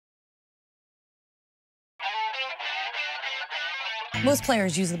Most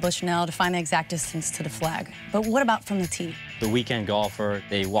players use the Bushnell to find the exact distance to the flag. But what about from the tee? The weekend golfer,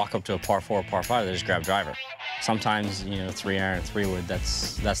 they walk up to a par 4 or par 5, they just grab driver. Sometimes, 3-iron, 3-wood,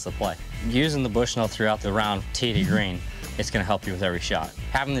 that's the play. Using the Bushnell throughout the round, tee to green, it's going to help you with every shot.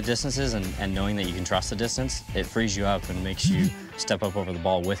 Having the distances and knowing that you can trust the distance, it frees you up and makes you step up over the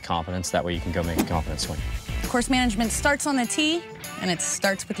ball with confidence. That way you can go make a confident swing. Course management starts on the tee, and it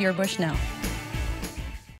starts with your Bushnell.